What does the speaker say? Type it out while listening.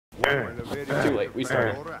Too late. We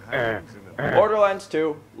started. Borderlands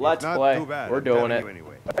 2. Let's play. We're doing it.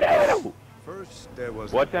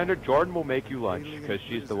 What's under? Jordan will make you lunch because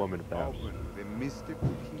she's the woman of the house.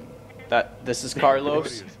 This is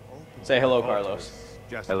Carlos. Say hello, Carlos.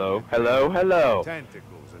 Hello, hello, hello.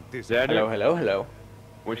 Hello, hello, hello.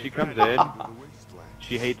 When she comes in,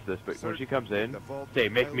 she hates this, but when she comes in, say,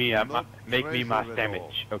 make me my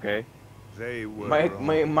sandwich, okay? Make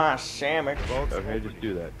me my sandwich. Okay, just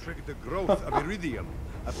do that. The growth of iridium,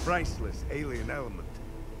 a priceless alien element.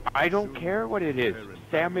 I don't care what it is.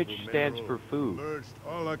 Sandwich stands for food.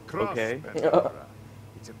 Okay?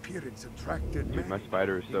 Its appearance attracted Dude, my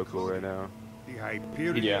spider is so cool right now.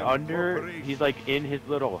 Yeah. He's like in his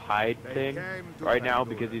little hide thing right now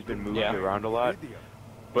because he's been moving around a lot.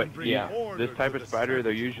 But this type of spider,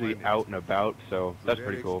 they're usually out and about, so that's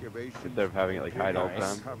pretty cool. Instead of having it like hide all the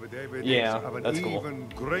time. Yeah, that's cool.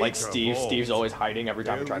 Like Steve. Steve's always hiding every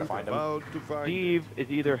time we try to find him. Steve is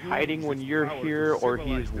either hiding when you're here or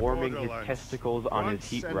he's warming his testicles on his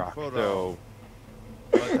heat rock, so...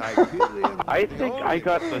 I think I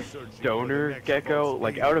got the stoner gecko.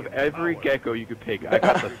 Like, out of every gecko you could pick, I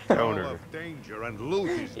got the stoner.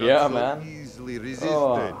 Yeah, man.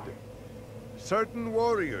 Oh. Certain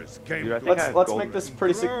warriors came. Dude, let's make this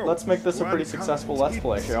a pretty successful let's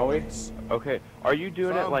play, shall we? Okay. Are you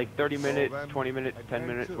doing it like 30 minutes, 20 minutes, 10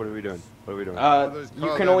 minutes? What are we doing? What are we doing?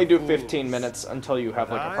 You can only do 15 minutes until you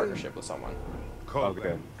have like a partnership with someone.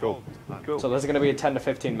 Okay, cool. Cool. So this is gonna be a 10 to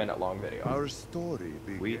 15 minute long video. Our story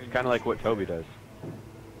it's kind of like what Toby does.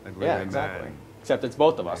 Yeah, exactly. Except it's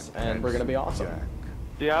both of us, and we're gonna be awesome.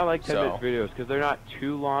 See, I like 10-minute videos because they're not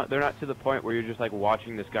too long. They're not to the point where you're just like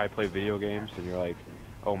watching this guy play video games and you're like,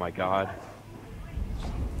 oh my god.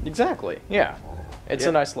 Exactly. Yeah. It's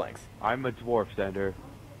a nice length. I'm a dwarf, Sender.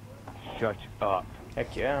 Shut up.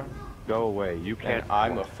 Heck yeah. Go away. You can't. And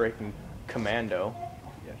I'm a freaking commando.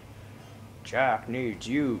 Yes. Jack needs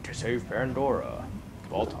you to save Pandora.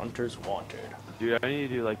 Vault Hunters wanted. Dude, I need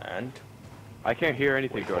to do like. And. I can't hear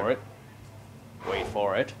anything. Wait for it. Wait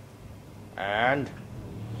for it. And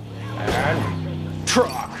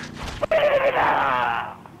truck.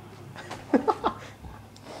 Yeah.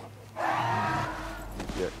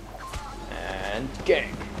 And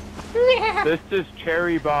gang. This is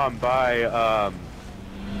Cherry Bomb by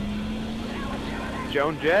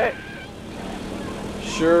Joan Jett.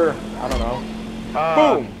 Sure. I don't know.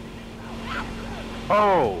 Boom.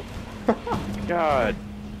 Oh. God.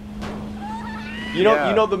 You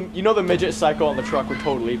know the midget psycho on the truck would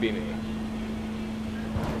totally be me.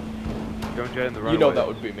 Joan Jett in the runaway. You know that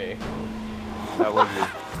would be me. That would be.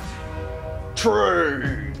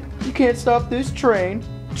 Train. You can't stop this train.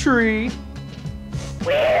 Tree.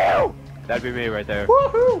 Woo! That'd be me right there.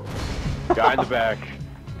 Woohoo! Guy in the back.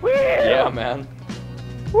 Woo! Yeah, man.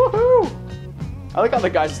 Woohoo! I like how the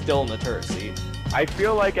guy's still in the turret seat. I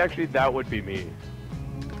feel like actually that would be me.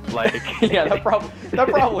 Like. Yeah, that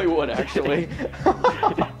probably would actually.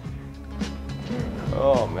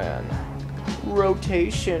 Oh man.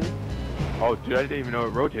 Rotation. Oh, dude, I didn't even know it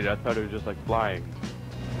rotated. I thought it was just like flying.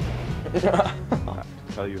 I'll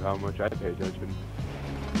tell you how much I pay attention.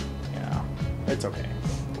 Yeah, it's okay.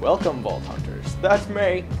 Welcome, Vault Hunters. That's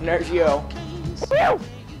me. And there's you.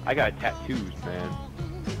 I got tattoos, man.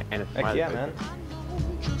 And a Heck smiley yeah, face. man.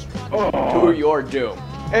 Oh. To your doom.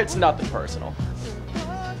 It's nothing personal.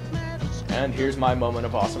 And here's my moment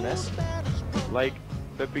of awesomeness. Like,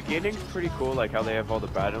 the beginning's pretty cool, like how they have all the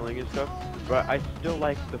battling and stuff, but I still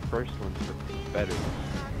like the first one better.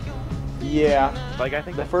 Yeah. Like, I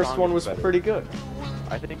think the first one was pretty good.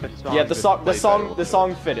 I think the song. Yeah, the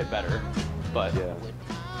song fit it better, but yeah.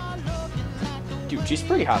 Dude, she's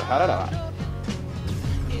pretty hot.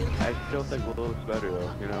 I still think Lilith's better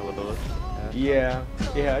though. You know, Lilith. Yeah,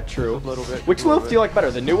 true. A little bit. Which Lilith do you like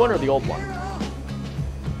better, the new one or the old one?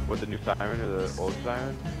 What, the new Siren or the old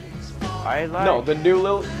Siren? I like. No, the new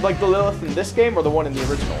Lilith, like the Lilith in this game or the one in the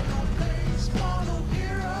original?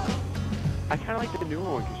 I kind of like the new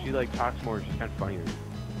one because she like talks more. She's kind of funnier.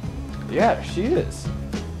 Yeah, she is.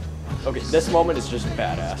 Okay, this moment is just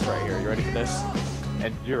badass right here. You ready for this?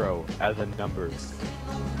 And 0 as a number.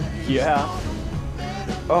 Yeah.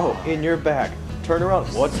 Oh, in your bag. Turn around.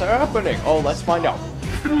 What's happening? Oh, let's find out.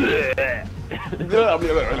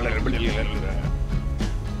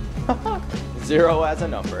 0 as a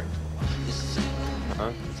number.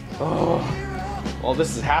 Huh? Oh. Well,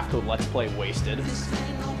 this is half the Let's Play wasted.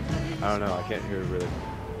 I don't know. I can't hear it really.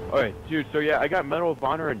 Okay, dude. So yeah, I got Medal of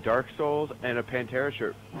Honor and Dark Souls and a Pantera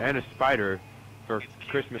shirt and a spider for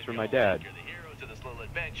Christmas from my dad.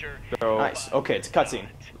 So nice. Okay, it's a cutscene.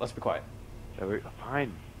 Let's be quiet.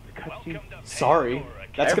 Fine. Cutscene. Sorry.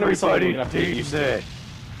 That's gonna be something we're gonna have to get Everybody's used seen to.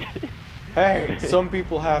 this. Hey, some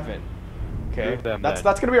people haven't. Okay, Prove them that's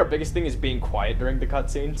then. gonna be our biggest thing is being quiet during the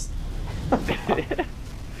cutscenes.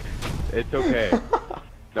 It's okay.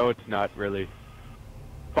 No, it's not really.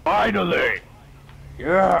 Finally!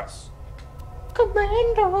 Yes.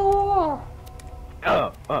 Commander.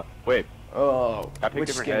 Wait. Oh, I picked which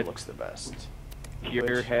different skin heads. looks the best?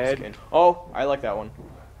 Pure Which head, skin? Oh, I like that one.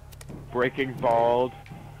 breaking bald,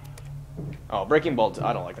 Oh, Breaking Ball.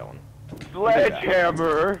 I don't like that one.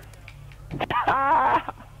 sledgehammer.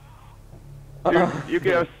 You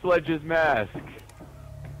can have Sledge's mask.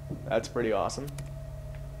 That's pretty awesome.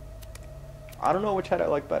 I don't know which head I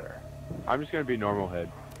like better. I'm just gonna be normal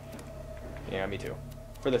head. Yeah, me too.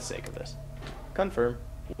 For the sake of this. Confirm.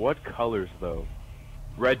 What colors though?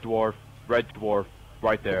 Red dwarf,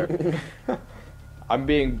 right there. I'm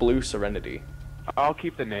being Blue Serenity. I'll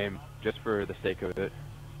keep the name just for the sake of it.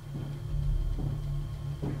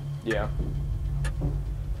 Yeah.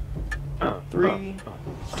 3,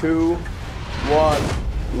 2,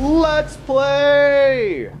 1. Let's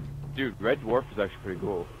play! Dude, red dwarf is actually pretty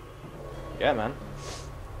cool. Yeah, man.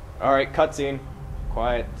 Alright, cutscene.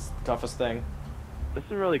 Quiet. It's the toughest thing. This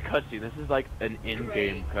isn't really cutscene. This is like an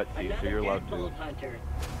in-game cutscene, so you're allowed to.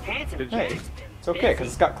 Hey, it's okay, because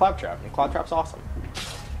it's got Claptrap, and Claptrap's awesome.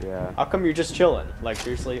 Yeah. How come you're just chilling? Like,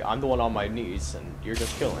 seriously, I'm the one on my knees, and you're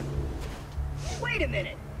just chilling. Wait a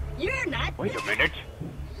minute. You're not. Wait a minute.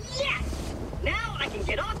 Yes. Now I can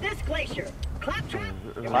get off this glacier. Claptrap.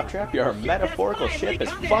 Claptrap, your metaphorical ship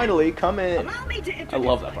has finally come in. Allow me to I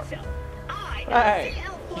love that part. myself. I Hey,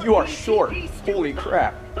 am you are CL14 short. Super Holy Bug,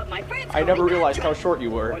 crap. but my friends I call never me realized how Claptrap. short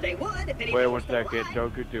you were. Or they would if anything Wait was 1 so second. wide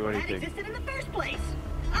Don't do that anything. existed in the first place.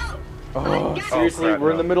 Oh. Oh, I got seriously, crap,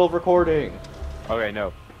 we're in no. the middle of recording. Okay,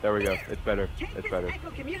 no. There we go. It's better. Take It's this better. echo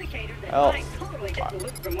communicator that Oh. I totally didn't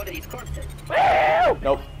loot from one of these corpses.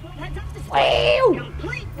 Nope. Heads up display,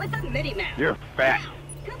 complete with a mini map. You're fat.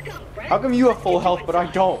 Now, come, friend. How come you have full Let's get health, you but I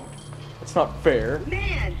inside. don't? That's not fair.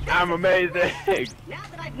 Man, this I'm is amazing. great. Now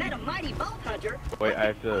that I've met a mighty vault hunter, Wait, I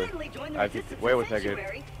have to. finally join the I have to. resistance Wait 1 second.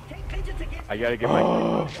 sanctuary, take vengeance against I gotta get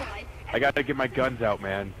Oh. my. I gotta get my guns out,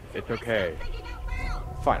 man. It's okay. thinking out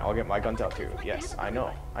loud. Fine, I'll get my guns out too. Yes, I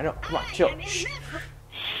know. I know. Come on, chill. Shh.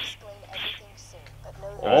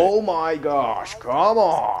 Oh my gosh, come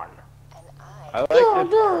on. I like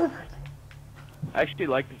this. I actually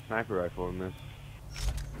like the sniper rifle in this.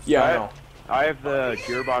 Yeah, I know. I have the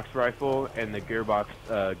gearbox rifle and the gearbox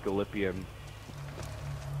Gallipian.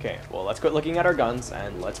 Okay, well, let's quit looking at our guns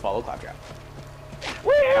and let's follow Claptrap.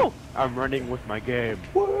 Woo! I'm running with my game.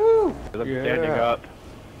 Woo! 'Cause I'm standing up.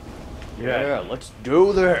 Yeah, let's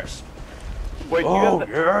do this. Wait, Oh,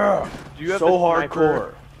 do yeah. you have So the hardcore.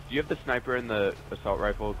 sniper? Do you have the sniper and the assault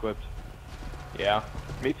rifle equipped? Yeah.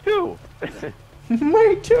 Me too.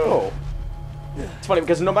 Me too. It's funny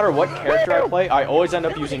because no matter what character I play, I always end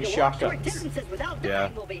up using Ability to walk short shotguns. distances without Yeah.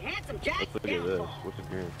 dying will be handsome Jack Let's look at this. downfall. What's in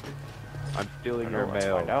here? I'm stealing I your know, let's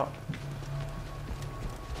mail. find out.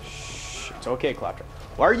 Shh, it's okay, Claptrap.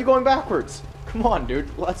 Why are you going backwards? Come on, dude,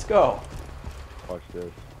 let's go. Watch this.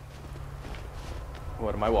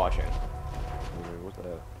 What am I watching? Wait, what's that?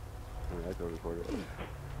 Wait, I can record it.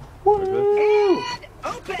 Woo! And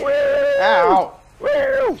open! Ow!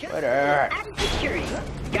 Woo! Just What are- added security.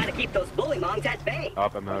 Gotta keep those bullymongs at bay.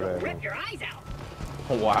 Up, I'm out They'll of rip ammo. your eyes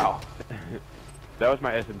out. Wow. That was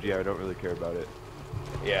my SMG. I don't really care about it.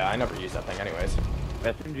 Yeah, I never use that thing anyways.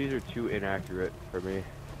 SMGs are too inaccurate for me.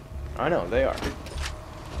 I know, they are.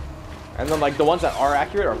 And then, like, the ones that are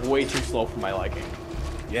accurate are way too slow for my liking.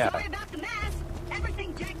 Yeah. Sorry about the mess.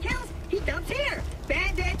 Everything Jack kills, he dumps here.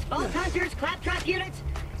 Bandits, vault hunters, claptrap units.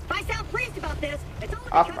 If I sound pleased about this, it's only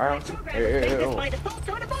because my programmers make this by default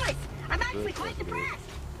tone of voice. I'm actually quite depressed.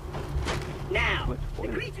 Now, the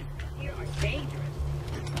creatures here are dangerous.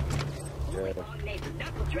 Bully dog named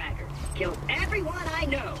Knuckle Dragger kills everyone I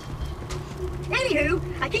know. Anywho,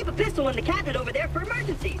 I keep a pistol in the cabinet over there for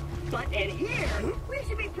emergencies. But in here, we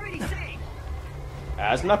should be pretty safe.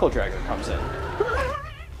 As Knuckle Dragger comes in.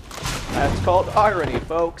 That's called irony,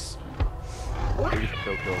 folks. You should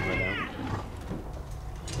still kill him right now.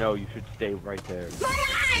 No, you should stay right there.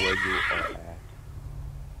 Where you are at.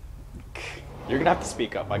 You're gonna have to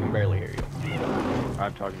speak up, I can barely hear you.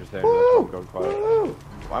 I'm talking to Sam. That's why I'm going quiet. Woo!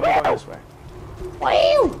 Why am I going this way?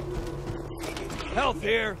 Woo! Health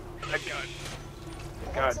here.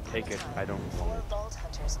 God, take it. I don't Four want vault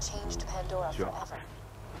hunters changed Pandora Sure. forever.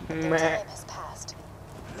 But their Meh. time has passed.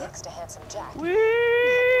 Thanks to Handsome Jack. Woo!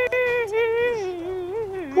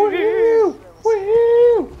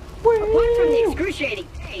 Woo! Apart from the excruciating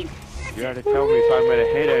pain, You gotta tell me if I'm gonna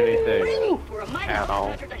hit anything. waiting for a my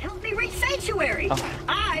hunter to help me reach Sanctuary.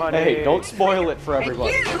 Hey, don't spoil it for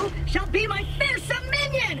everybody. And you shall be my fearsome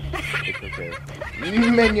minion. Okay.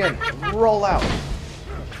 Minion, roll out.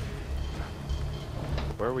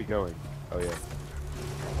 Where are we going? Oh yeah.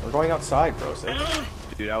 We're going outside, bro.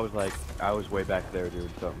 Dude, I was way back there doing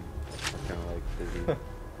something. I was kind of like busy.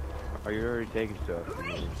 Are you already taking stuff?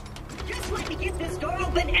 Great. Just let me get this door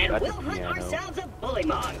open and That's we'll a hunt piano. ourselves a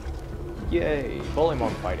bullymong. Yay,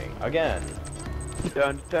 Bullymon fighting again.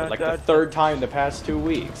 Dun, dun, Like dun, the third time in the past 2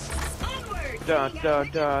 weeks. Onward! dun, dun,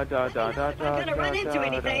 dun, dun, dun, dun, I'm gonna run into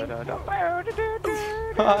anything.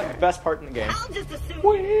 Best part in the game. I'll just assume.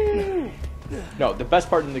 Woo! No, the best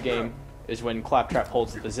part in the game is when Claptrap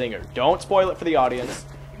holds the zinger. Don't spoil it for the audience.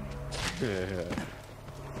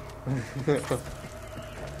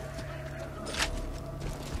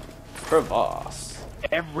 Crevasse.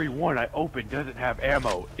 Every one I open doesn't have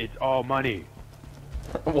ammo. It's all money.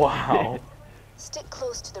 Wow. Stick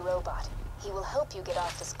close to the robot. He will help you get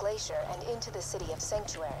off this glacier and into the city of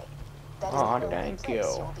Sanctuary. That is Aw, the only thank place you.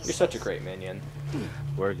 will be You're such a safe. great minion.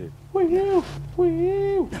 Where is it? Woo!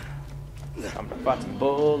 Woo! I'm to fight some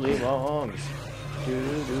bullymongs.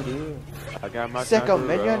 Do. I got my Sicko sniper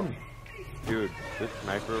minion. rifle. Dude, this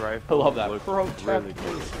sniper rifle. I love that. looks Protect really this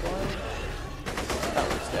good. one. That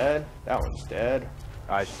one's dead. That one's dead.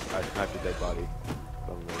 I sniped a dead body.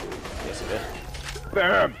 Yes, it did.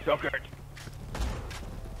 Bam! Suck it!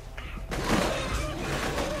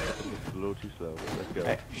 It's a little too slow. Let's go.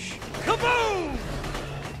 Hey. Kaboom!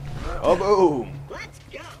 Oh, boom! Let's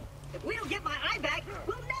go. If we don't get my eye back,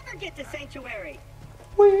 we'll never get to Sanctuary.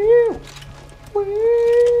 Woo!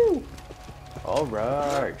 Woo!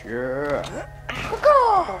 Alright, yeah.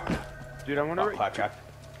 Dude, I wonder Oh, what Claptrap.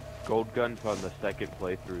 gold guns on the second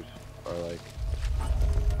playthroughs are like.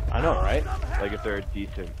 I know, right? Like if they're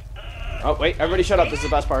decent. Oh, wait, everybody shut up. This is the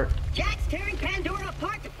best part. Jack's tearing Pandora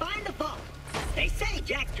apart to find the vault. They say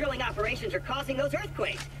Jack's drilling operations are causing those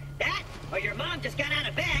earthquakes. That, or your mom just got out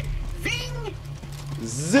of bed. Zing!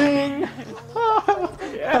 Zing!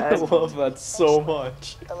 I love that so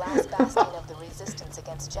much. The last bastion of the resistance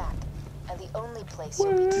against Jack, and the only place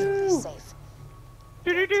you'll be truly safe.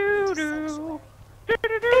 Sanctuary.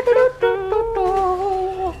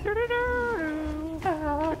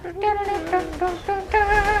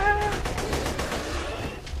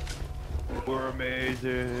 We're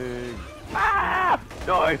amazing. Ah!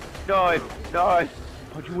 Nice, nice, nice.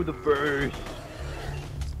 Punch you in the face.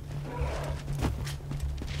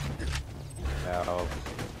 Ow.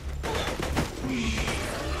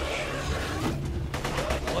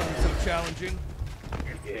 Wasn't so challenging.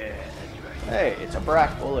 Yeah, Hey, it's a Brack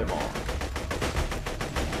Bullymon.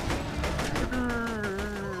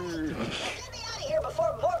 Get me out of here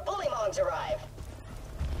before more bullymongs arrive.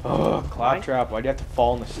 Ugh, Claptrap, why'd you have to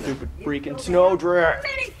fall in the stupid freaking snowdrift?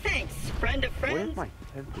 Many thanks, friend of Where's friends. my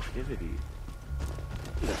sensitivity?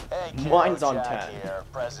 Hey, kiddo, Mine's on Jack 10. Here,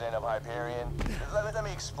 president of Hyperion. Let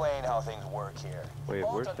me explain how things work here. Wait,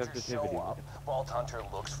 Vault where's Hunters sensitivity? show up, Vault Hunter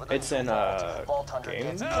looks for the It's new in, vault. Vault Hunter game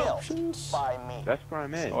gets options? killed by me. That's what I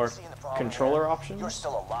meant. Or See the problem controller here? options? You're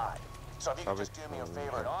still alive. So if you could just do me a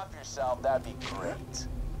favor and off yourself, that'd be great.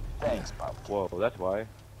 Thanks, Pumpkin. Whoa, that's why.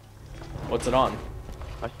 What's it on?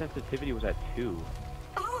 My sensitivity was at 2.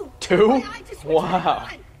 Oh, 2? my eye just went Wow.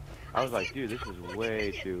 on. I was see like, a dude, this is triple-looking way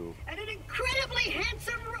minion too. And an incredibly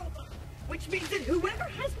handsome robot, which means that whoever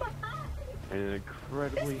has my eye. And an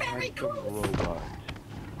incredibly It's very handsome cool. robot.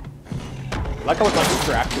 Like how it's like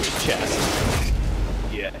strapped to his chest.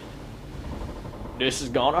 Yes. This is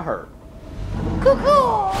gonna hurt.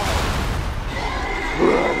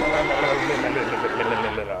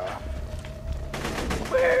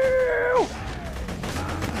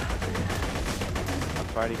 I'm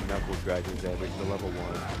fighting Knuckle Dragon's average to level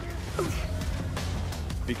 1.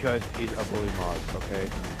 Because he's a bully mod, okay?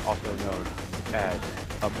 Also known as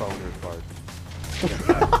a boner fart.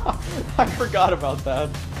 I forgot about that.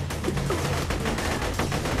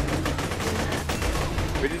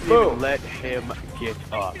 We didn't Boom. even let him get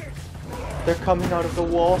up. They're coming out of the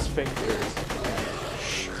wall sphincters.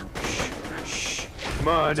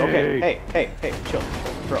 Money! It's okay. Hey, chill.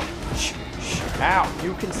 Bro. Shh. Ow,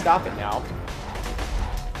 you can stop it now.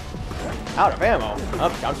 Out of ammo.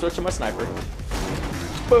 Up, down switch to my sniper.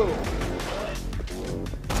 Boom.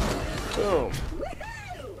 Boom.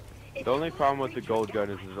 The only problem with the gold gun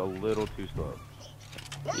is it's a little too slow.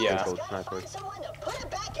 Yeah. Gold sniper. Someone to put it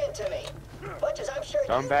back into me. Much as I'm sure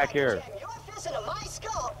Come you back like to here. jam your fist into my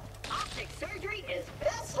skull, optic surgery is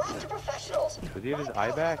best left to professionals. Does he have his eye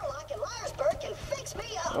back? Can fix me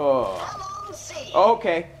up. Oh. Come on, see.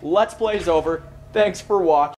 Okay, Let's Play's over. Thanks for watching.